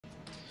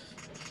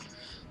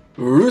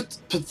Root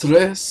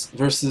Petraeus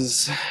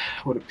versus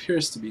what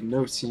appears to be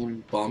no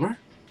team Bomber.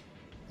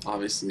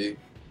 Obviously,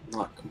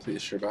 not completely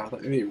sure about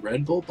that. Maybe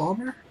Red Bull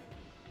Bomber?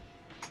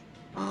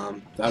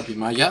 That would be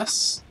my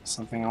guess.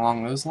 Something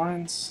along those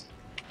lines.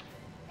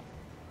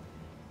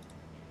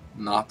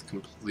 Not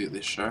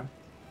completely sure.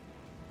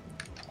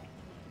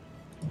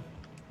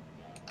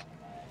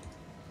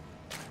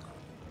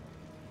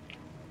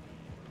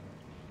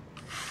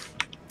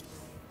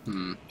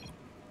 I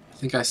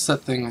think I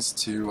set things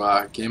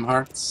to Game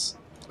Heart's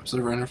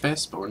observer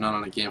interface, but we're not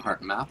on a Game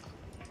Heart map.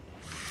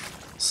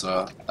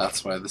 So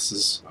that's why this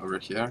is over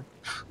here,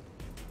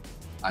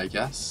 I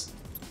guess.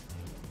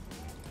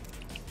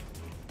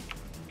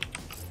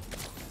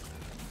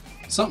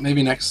 So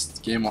maybe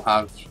next game we'll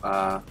have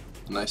a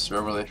nicer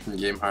overlay from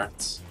Game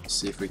Hearts. We'll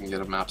see if we can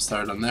get a map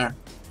started on there.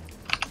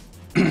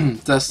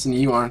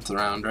 Destiny, you aren't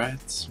around,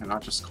 right? You're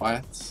not just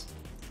quiet.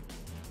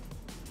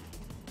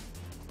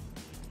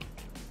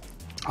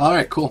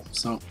 Alright, cool.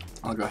 So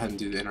I'll go ahead and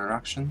do the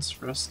introductions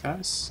for us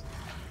guys.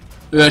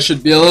 Maybe I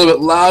should be a little bit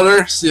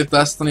louder, see if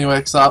Destiny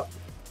wakes up,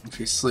 if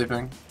he's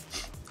sleeping.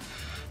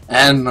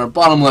 And in our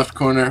bottom left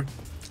corner,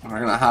 we're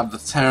going to have the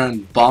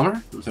Terran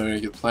Bomber, a very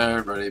good player,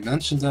 I've already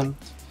mentioned him.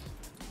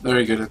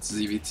 Very good at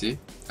ZVT.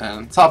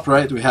 And top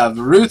right, we have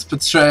Root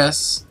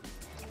Petraeus,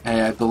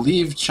 I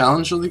believe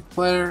Challenger League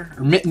player.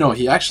 Or no,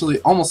 he actually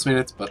almost made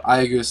it, but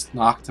August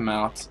knocked him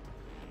out.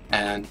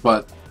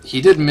 But he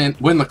did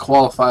win the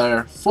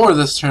qualifier for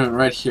this tournament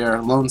right here,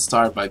 Lone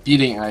Star, by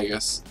beating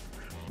August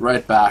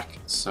right back.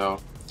 So,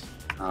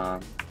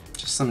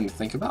 just something to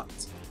think about.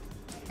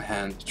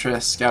 And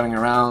Petraeus scouting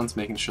around,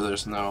 making sure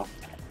there's no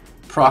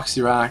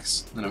proxy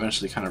racks, and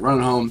eventually kind of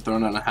running home,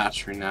 throwing on a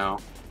hatchery now.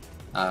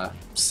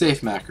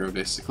 Safe macro,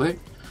 basically.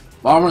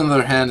 Bomber, on the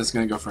other hand, is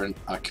going to go for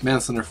a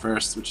command center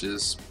first, which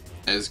is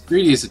as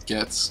greedy as it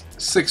gets.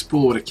 6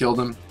 pool would have killed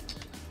him.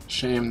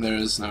 Shame there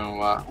is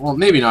no, well,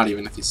 maybe not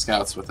even if he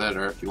scouts with it,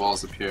 or if he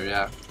walls up here,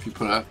 yeah. If you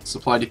put a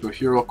supply depot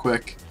here real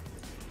quick,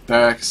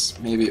 barracks,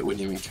 maybe it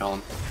wouldn't even kill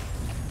him.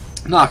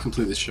 Not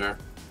completely sure.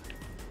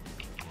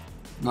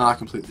 Not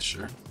completely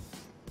sure.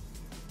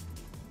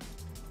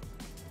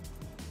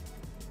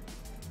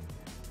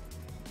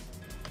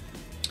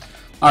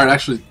 Alright,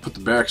 actually put the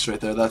barracks right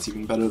there. That's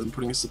even better than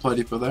putting a supply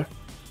depot there.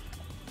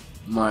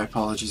 My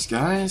apologies,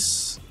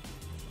 guys.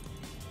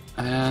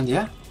 And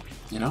yeah,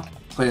 you know,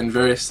 playing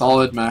very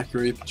solid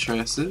Macquarie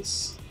Petraeus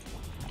is.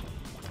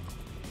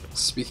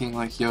 Speaking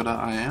like Yoda,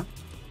 I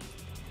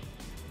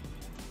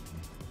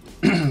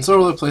am. So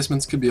overlay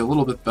placements could be a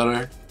little bit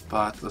better,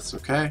 but that's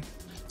okay.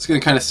 Just gonna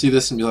kind of see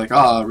this and be like,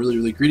 ah,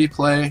 really greedy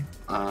play.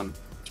 He's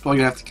probably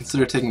gonna have to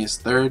consider taking his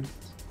third.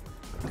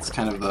 That's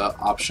kind of the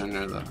option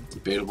or the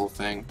debatable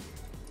thing.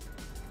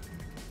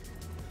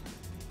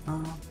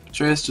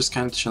 Petraeus just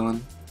kind of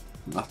chilling.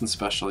 Nothing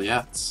special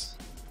yet.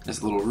 There's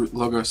a little root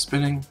logo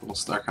spinning, little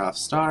StarCraft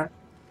star.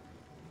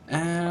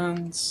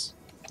 And,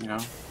 you know,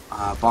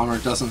 Bomber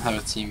doesn't have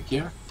a team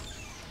here.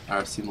 Or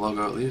a team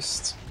logo at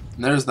least.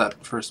 And there's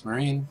that first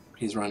Marine.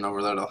 He's running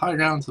over there to the high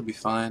ground, he'll be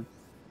fine.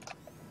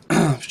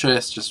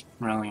 Petraeus just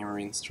rallying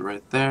Marines to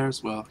right there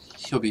as well.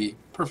 He'll be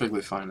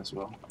perfectly fine as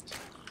well.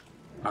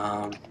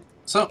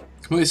 So,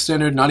 completely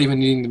standard, not even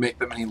needing to make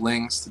that many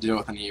Lings to deal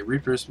with any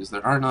Reapers because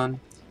there are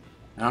none.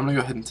 And I'm going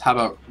to go ahead and tab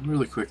out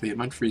really quickly. It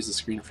might freeze the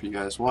screen for you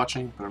guys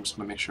watching, but I'm just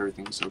going to make sure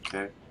everything's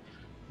okay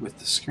with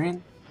the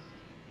screen.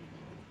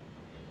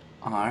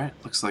 Alright,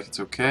 looks like it's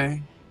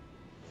okay.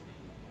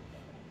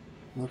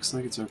 Looks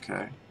like it's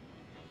okay.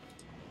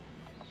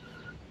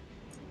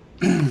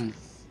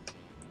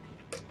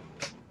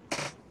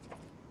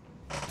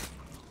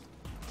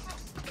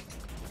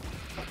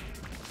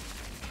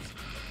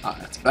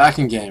 It's back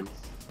in game.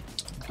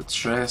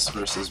 Petraeus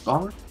versus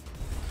Bomber.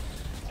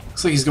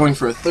 Looks like he's going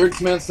for a third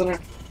command center.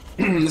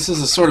 This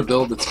is a sort of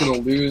build that's going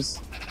to lose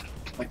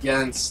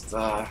against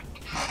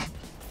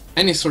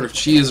any sort of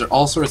cheese or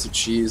all sorts of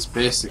cheese,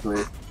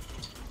 basically.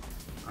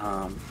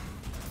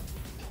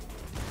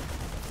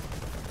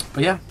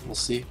 But yeah, we'll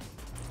see.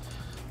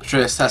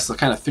 Petraeus has to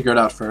kind of figure it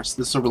out first.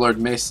 This Overlord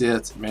may see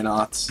it, may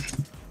not.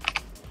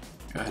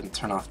 Go ahead and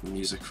turn off the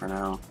music for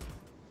now.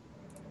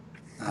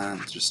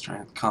 And just try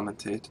and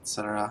commentate,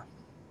 etc.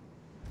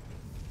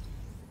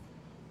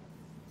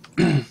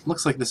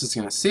 Looks like this is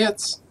going to see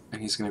it,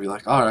 and he's going to be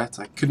like, alright,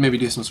 I could maybe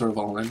do some sort of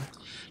all-in.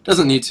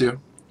 Doesn't need to. You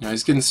know,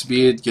 he's getting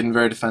speed, getting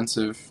very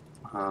defensive.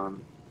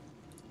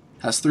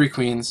 Has 3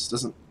 queens,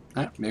 doesn't...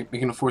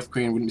 making a 4th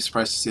queen, wouldn't be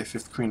surprised to see a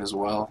 5th queen as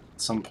well,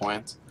 at some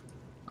point.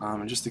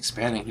 And just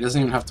expanding. He doesn't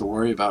even have to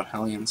worry about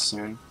Hellions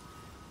soon.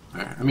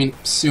 I mean,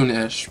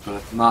 soon-ish,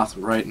 but not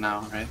right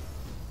now, right?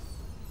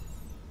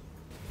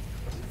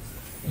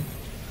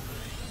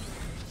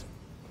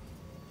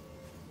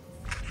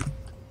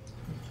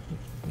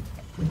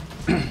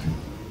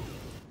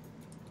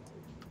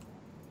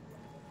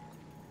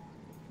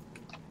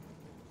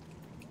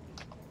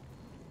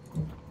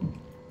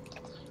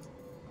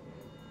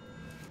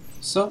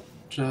 So,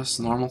 just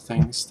normal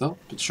things still.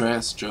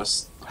 Petraeus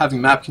just having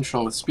map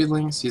control with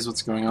Speedling, sees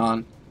what's going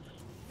on.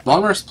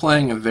 Bomber's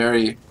playing a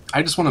very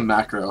I just want a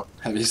macro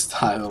heavy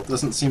style.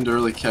 Doesn't seem to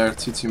really care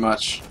too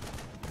much.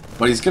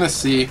 But he's gonna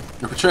see,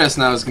 or Petraeus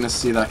now is gonna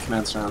see that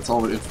command center. That's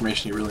all the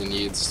information he really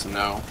needs to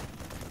know.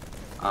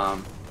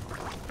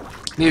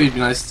 Maybe it'd be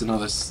nice to know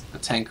there's a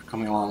tank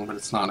coming along, but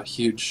it's not a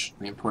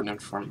hugely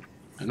important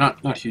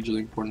not hugely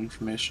important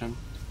information.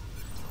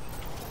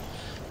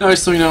 Now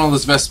he's throwing down all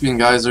those Vespian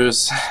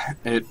geysers.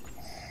 It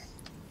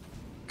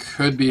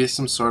could be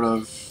some sort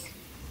of,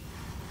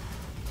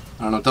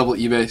 I don't know, double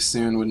eBay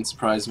soon, wouldn't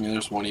surprise me.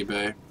 There's one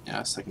eBay.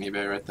 Yeah, second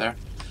eBay right there.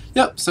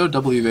 Yep, so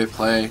double eBay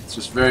play. It's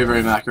just very,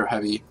 very macro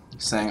heavy.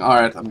 Saying,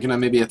 alright, I'm gonna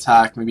maybe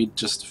attack, maybe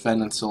just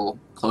defend until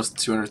close to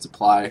 200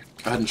 supply.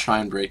 Go ahead and try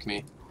and break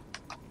me.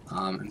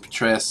 And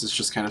Petraeus is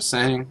just kind of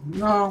saying,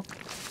 no,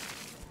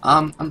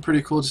 I'm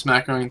pretty cool just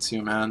macroing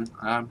too, man.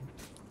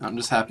 I'm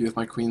just happy with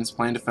my queens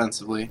playing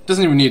defensively.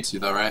 Doesn't even need to,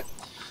 though, right?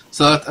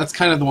 So that's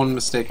kind of the one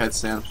mistake I'd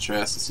say on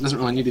Petraeus. He doesn't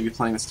really need to be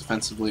playing this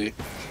defensively. It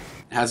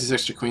has these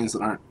extra queens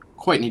that aren't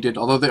quite needed,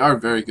 although they are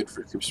very good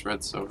for group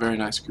spread, so very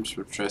nice group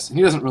spread Petraeus. And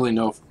he didn't really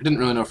know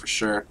for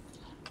sure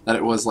that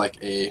it was like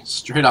a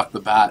straight off the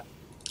bat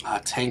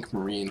tank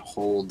marine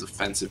whole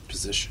defensive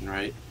position,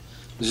 right?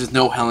 There's just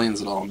no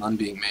Hellions at all, none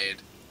being made.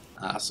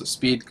 So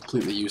speed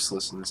completely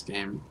useless in this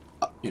game,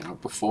 you know,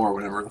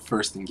 whenever the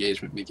first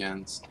engagement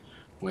begins,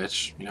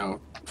 which, you know,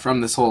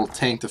 from this whole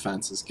tank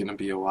defense is going to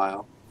be a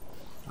while.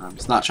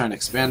 He's not trying to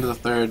expand to the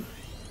third.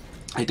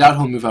 I doubt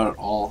he'll move out at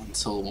all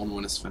until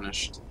 1-1 is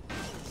finished.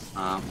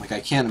 Like, I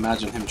can't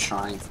imagine him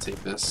trying to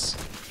take this,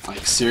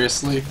 like,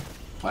 seriously,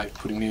 by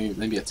putting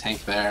maybe a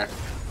tank there,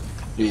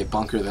 maybe a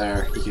bunker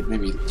there. He could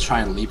maybe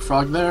try and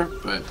leapfrog there,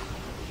 but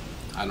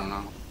I don't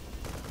know.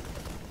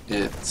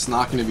 It's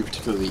not going to be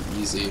particularly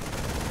easy.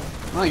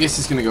 Well, I guess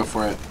he's going to go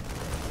for it.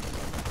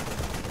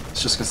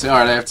 It's just going to say,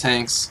 alright, I have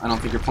tanks. I don't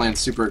think you're playing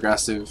super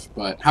aggressive,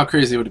 but how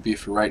crazy would it be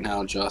for right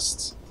now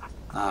just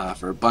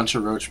for a bunch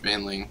of Roach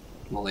Baneling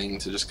Ling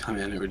to just come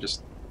in? It would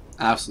just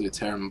absolutely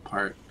tear him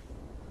apart.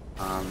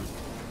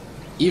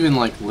 Even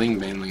like Ling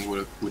Baneling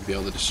would be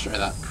able to destroy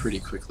that pretty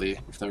quickly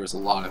if there was a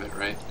lot of it,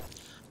 right?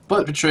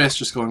 But Petraeus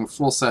just going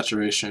full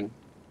saturation.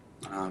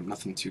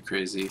 Nothing too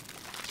crazy.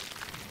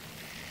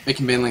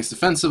 Making Banelings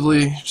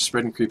defensively, just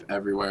spreading creep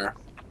everywhere.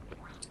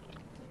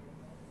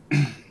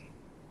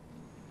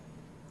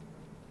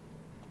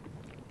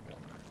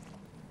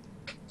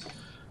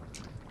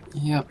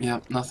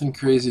 Yep, nothing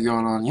crazy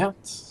going on yet.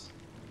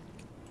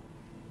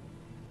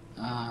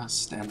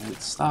 Standard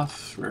stuff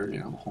for, you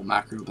know, the whole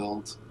macro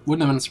build.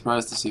 Wouldn't have been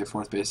surprised to see a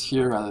 4th base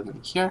here rather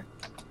than here,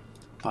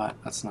 but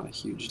that's not a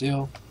huge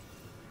deal.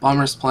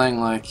 Bomber's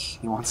playing like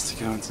he wants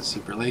to go into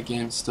super late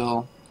game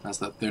still, has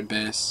that 3rd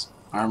base.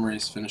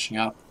 Armory's finishing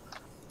up.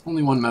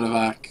 Only one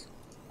medevac,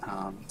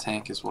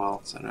 tank as well,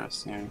 etc.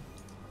 soon.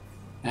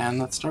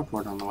 And that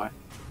starport on the way.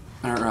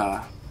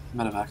 Or,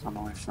 medevac on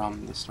the way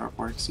from the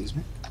starport, excuse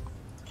me.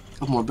 A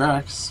couple more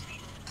barracks.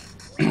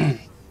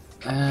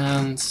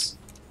 And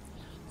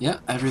yeah,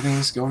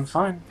 everything's going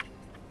fine.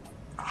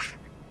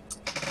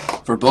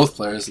 For both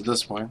players at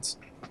this point.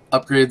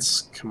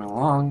 Upgrades coming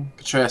along.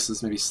 Petraeus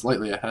is maybe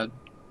slightly ahead.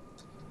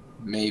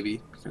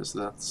 Maybe, because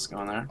that's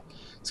going there.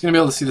 He's going to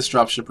be able to see this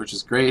dropship, which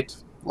is great.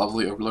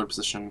 Lovely overlord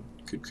position.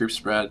 Good creep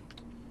spread.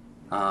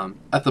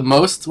 At the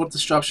most, what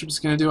this dropship is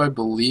going to do, I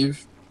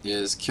believe,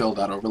 is kill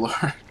that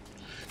overlord.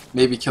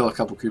 Maybe kill a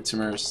couple creep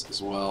timers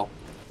as well.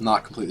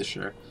 Not completely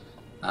sure.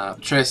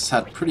 Petraeus has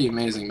had pretty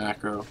amazing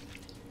macro.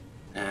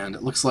 And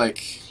it looks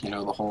like, you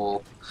know, the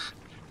whole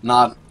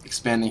not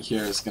expanding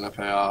here is going to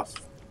pay off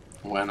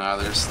when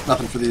there's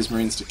nothing for these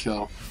Marines to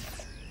kill.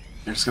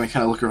 They're just going to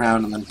kind of look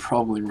around and then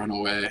probably run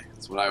away.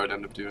 That's what I would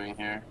end up doing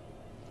here.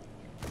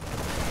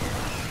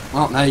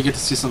 Well, now you get to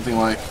see something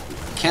like,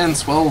 can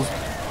 12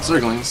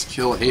 Zerglings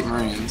kill 8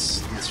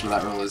 Marines? The answer to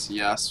that roll is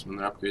yes, when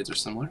their upgrades are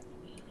similar.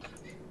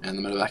 And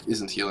the medevac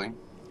isn't healing.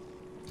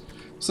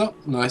 So,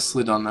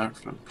 nicely done there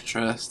from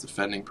Petraeus,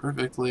 defending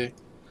perfectly.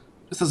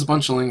 Just has a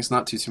bunch of lings,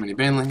 not too many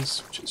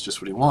banelings, which is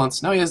just what he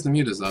wants. Now he has the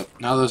mutas up.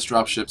 Now those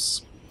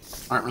dropships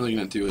aren't really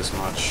going to do as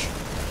much.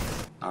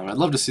 I'd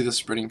love to see the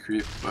spreading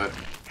creep, but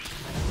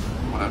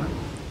whatever.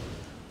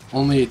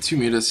 Only 2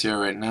 mutas here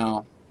right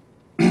now.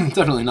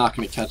 Definitely not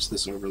going to catch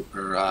this not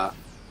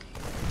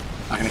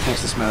going to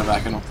catch this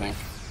medevac, I don't think.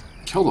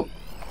 Killed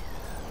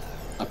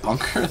a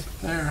bunker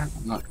there?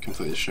 I'm not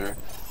completely sure.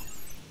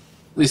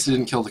 At least he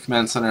didn't kill the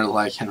command center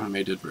like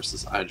Henry did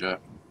versus Aja.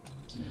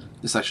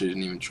 This actually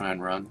didn't even try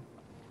and run.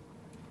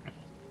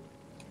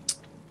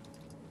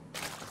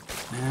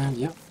 And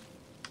yep,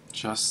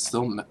 just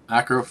still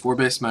macro,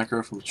 4-base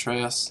macro from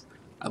Petraeus.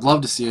 I'd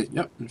love to see it.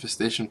 Yep,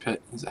 Infestation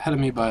Pit. He's ahead of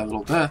me by a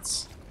little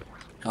bit.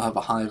 He'll have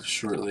a hive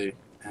shortly.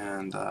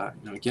 And,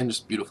 you know, again,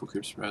 just beautiful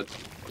creep spread.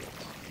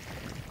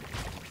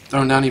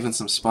 Throwing down even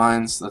some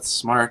spines. That's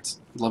smart.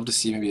 I'd love to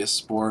see maybe a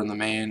spore in the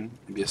main.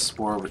 Maybe a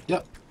spore with,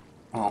 yep,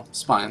 well,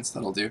 spines.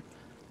 That'll do.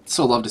 I'd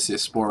still love to see a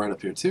spore right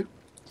up here, too.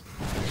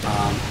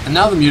 And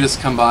now the mutas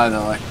come by. They're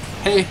like,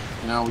 hey,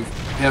 you know, we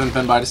haven't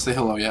been by to say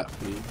hello yet.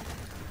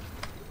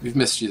 We've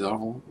missed you, though.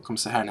 We'll come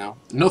say hi now.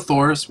 No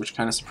Thors, which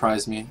kind of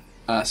surprised me.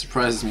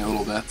 Surprises me a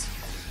little bit.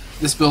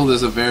 this build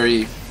is a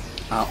very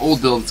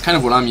old build. It's kind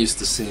of what I'm used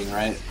to seeing,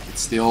 right?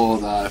 It's the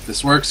old, if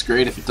this works,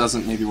 great. If it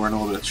doesn't, maybe we're in a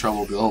little bit of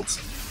trouble build.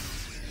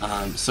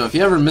 So if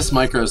you ever miss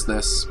micros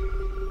this,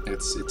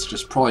 it's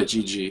just probably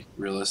GG,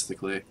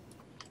 realistically.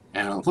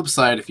 And on the flip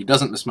side, if he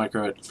doesn't miss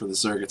micro it for the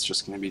Zerg, it's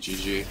just going to be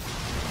GG.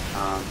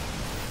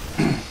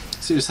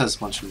 So he just has a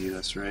bunch of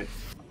mutas, right?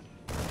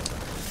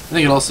 I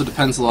think it also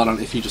depends a lot on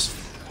if he just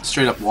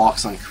straight up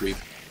walks on creep.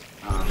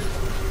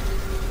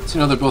 So you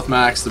know, they're both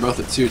max, they're both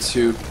at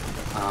 2-2.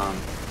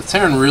 The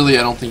Terran really,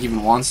 I don't think,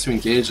 even wants to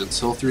engage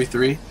until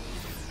 3-3.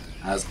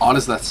 As odd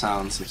as that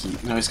sounds, like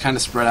he's kind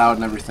of spread out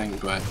and everything,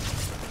 but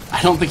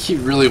I don't think he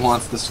really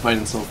wants this fight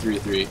until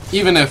 3-3.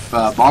 Even if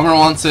Bomber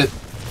wants it,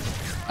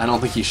 I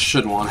don't think he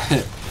should want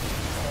it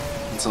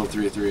until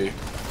 3-3.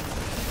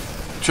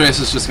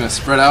 Petraeus is just going to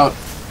spread out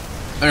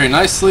very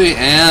nicely,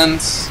 and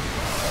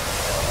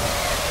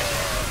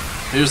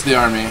here's the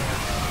army.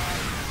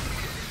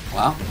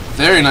 Wow,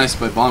 very nice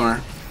by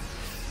Bomber.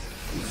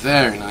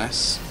 Very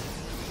nice.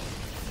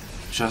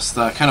 Just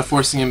kind of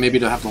forcing him maybe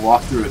to have to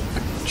walk through a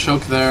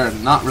choke there,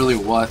 and not really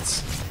what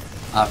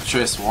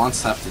Petraeus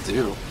wants to have to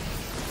do.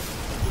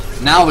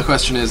 Now the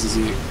question is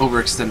he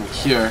overextending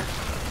here?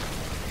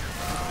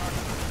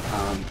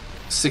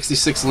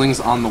 66 Lings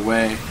on the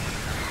way,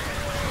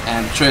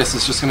 and Petraeus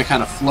is just going to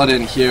kind of flood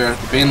in here.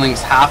 The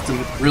Banelings have to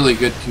really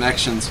good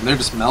connections, and they're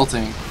just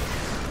melting.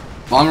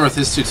 Bomber with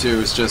his 2-2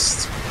 is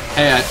just,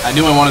 hey, I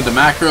knew I wanted the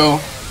macro,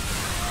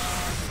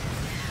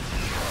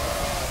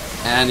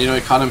 and you know,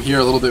 he caught him here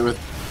a little bit with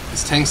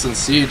his tanks and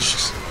siege.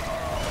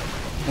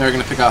 They're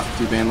going to pick off a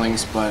few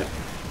Banelings, but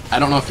I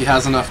don't know if he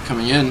has enough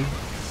coming in.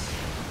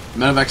 The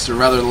Medivacs are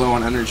rather low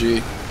on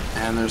energy,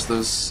 and there's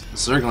those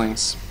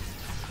Zerglings.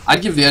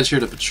 I'd give the edge here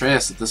to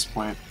Petraeus at this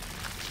point,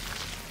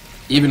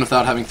 even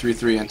without having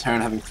 3-3 and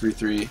Terran having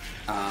 3-3.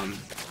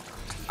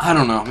 I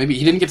don't know, maybe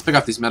he didn't get to pick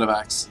off these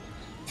Medivacs.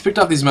 If he picked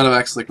off these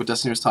Medivacs like what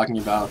Destiny was talking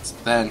about,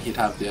 then he'd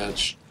have the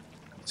edge.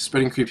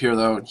 Spreading creep here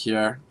though, and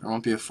here. There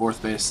won't be a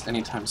 4th base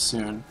anytime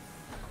soon.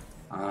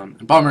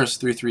 And Bomber's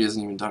 3-3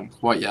 isn't even done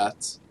quite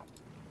yet.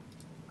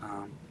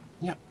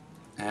 Yeah.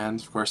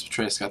 And of course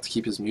Petraeus got to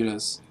keep his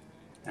mutas,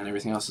 and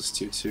everything else is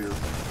 2-2.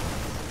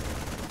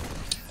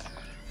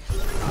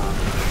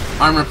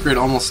 Armor upgrade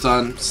almost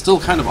done. Still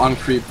kind of on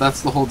creep.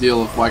 That's the whole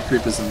deal of why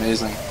creep is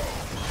amazing.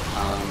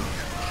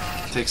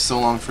 It takes so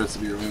long for it to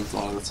be removed a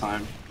lot of the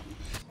time.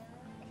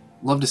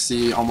 Love to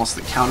see almost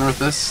the counter with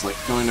this, like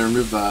going to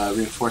remove the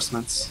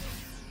reinforcements.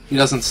 If he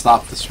doesn't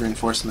stop this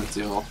reinforcement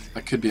deal,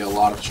 that could be a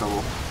lot of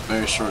trouble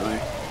very shortly.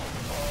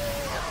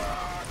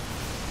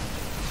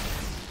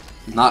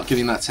 Not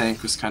getting that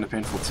tank was kind of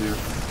painful too.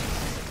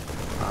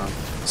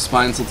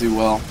 Spines will do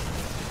well.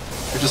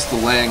 They're just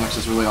delaying, which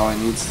is really all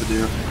he needs to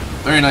do.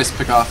 Very nice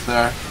pick off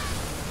there.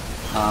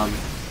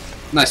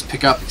 Nice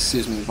pickup,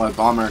 excuse me, by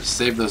Bomber to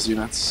save those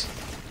units.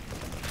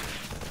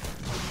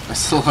 I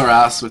still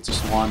harass with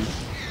just one.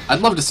 I'd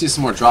love to see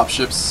some more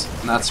dropships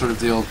and that sort of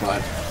deal,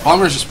 but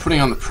Bomber's just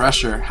putting on the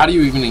pressure. How do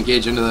you even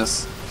engage into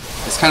this?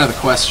 It's kind of the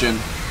question.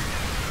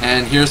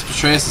 And here's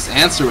Petraeus'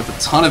 answer with a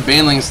ton of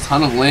Banelings,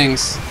 ton of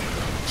Lings.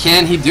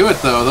 Can he do it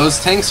though?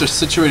 Those tanks are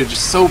situated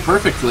just so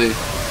perfectly.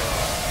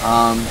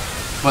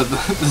 But the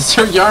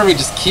Zerg army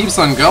just keeps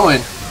on going.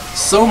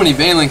 So many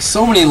Banelings,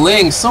 so many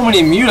Lings, so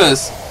many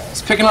mutas.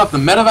 He's picking up the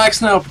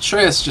Medivacs now.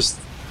 Petraeus just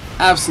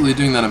absolutely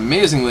doing that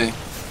amazingly.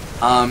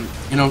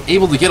 You know,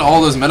 able to get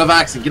all those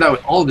Medivacs and get out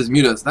with all of his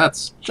mutas.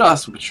 That's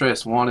just what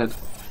Petraeus wanted.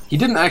 He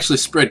didn't actually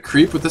spread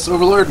creep with this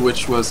Overlord,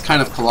 which was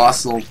kind of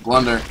colossal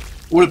blunder.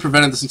 Would have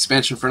prevented this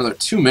expansion for another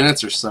 2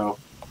 minutes or so.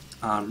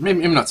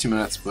 Maybe not 2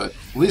 minutes, but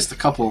at least a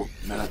couple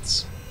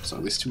minutes. So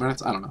at least 2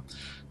 minutes? I don't know.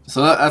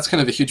 So that's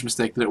kind of a huge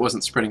mistake that it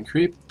wasn't spreading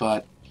creep,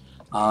 but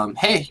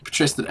hey,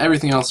 Petraeus did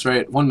everything else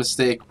right. One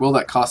mistake. Will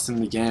that cost him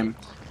the game?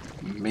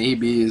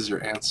 Maybe is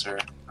your answer.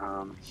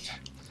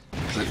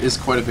 That is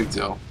quite a big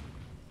deal.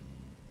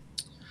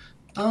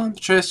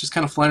 Petraeus just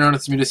kind of flying around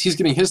with his mutas. He's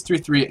getting his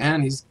 3-3,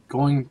 and he's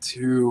going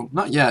to,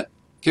 not yet,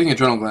 getting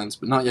Adrenal Glands,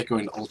 but not yet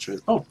going to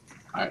Ultras. Oh,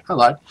 alright, I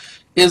lied.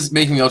 Is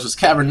making the Ultras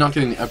Cavern, not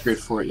getting the upgrade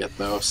for it yet,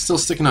 though. Still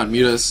sticking on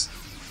mutas.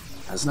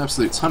 Has an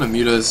absolute ton of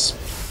mutas.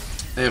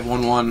 They have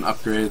 1-1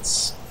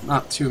 upgrades.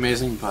 Not too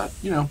amazing, but,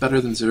 you know,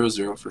 better than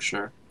 0-0 for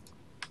sure.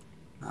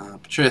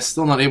 Petraeus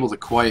still not able to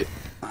quite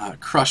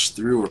crush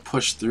through or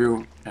push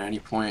through at any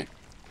point.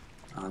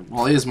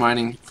 While he is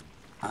mining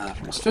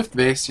from his 5th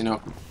base, you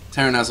know,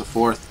 Terran has a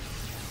 4th,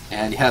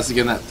 and he has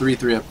again that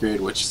 3-3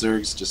 upgrade, which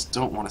Zergs just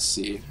don't want to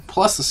see.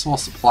 Plus a small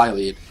supply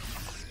lead.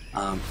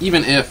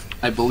 Even if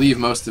I believe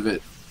most of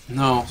it.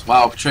 No,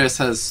 wow, Petraeus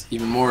has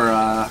even more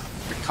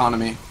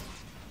economy.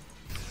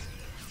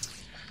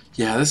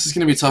 Yeah, this is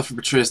going to be tough for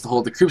Petraeus to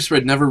hold. The creep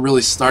spread never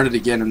really started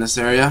again in this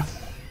area,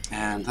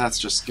 and that's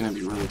just going to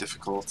be really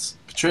difficult.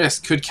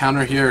 Petraeus could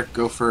counter here,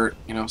 go for,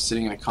 you know,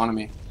 sitting in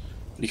economy.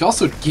 But he could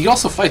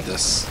also fight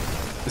this.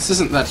 This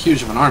isn't that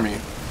huge of an army.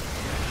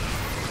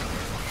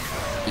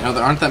 You know,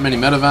 there aren't that many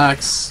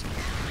Medivacs.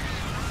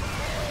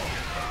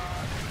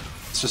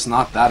 It's just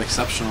not that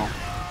exceptional.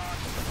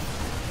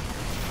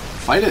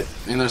 fight it.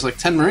 I mean, there's like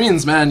 10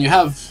 Marines, man. You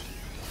have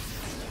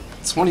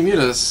 20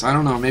 mutas. I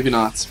don't know, maybe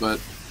not, but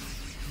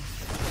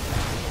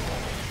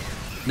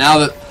now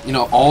that, you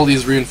know, all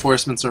these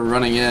reinforcements are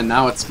running in,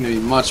 now it's going to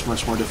be much,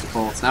 much more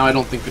difficult. Now I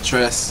don't think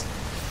Petraeus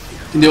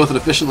can deal with it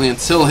efficiently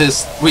until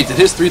his... Wait, did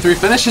his 3-3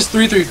 finish? His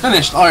 3-3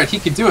 finished! Alright, he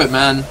could do it,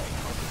 man.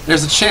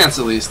 There's a chance,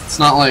 at least. It's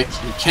not like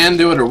he can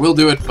do it or will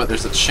do it, but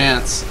there's a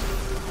chance.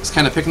 He's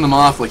kind of picking them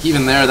off, like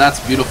even there,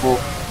 that's beautiful.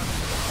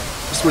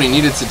 Just what he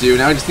needed to do.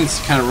 Now he just needs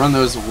to kind of run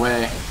those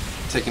away,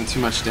 taking too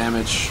much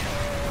damage.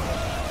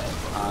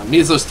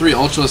 Needs those 3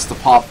 Ultras to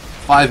pop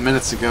 5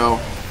 minutes ago.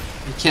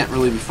 He can't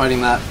really be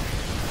fighting that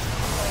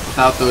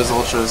without those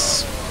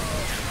Ultras.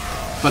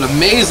 But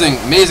amazing,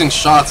 amazing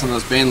shots on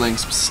those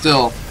Banelings, but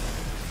still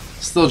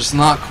just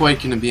not quite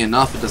going to be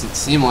enough, it doesn't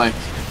seem like.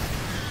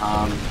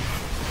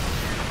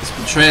 This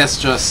Petraeus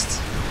just...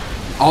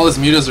 all his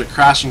mutas are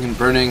crashing and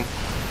burning.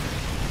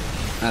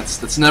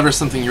 That's never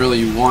something really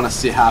you want to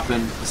see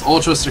happen. His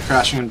Ultras are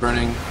crashing and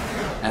burning,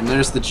 and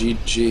there's the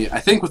GG. I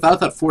think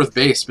without that 4th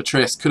base,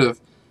 Petraeus could have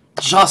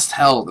just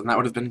held, and that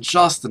would have been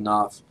just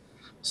enough.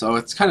 So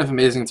it's kind of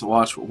amazing to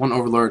watch what one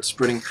Overlord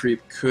spreading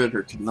creep could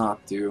or could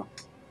not do.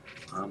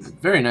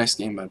 Very nice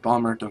game by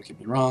Bomber, don't get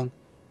me wrong.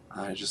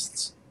 I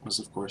just was,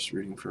 of course,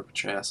 rooting for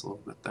Petraeus a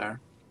little bit there.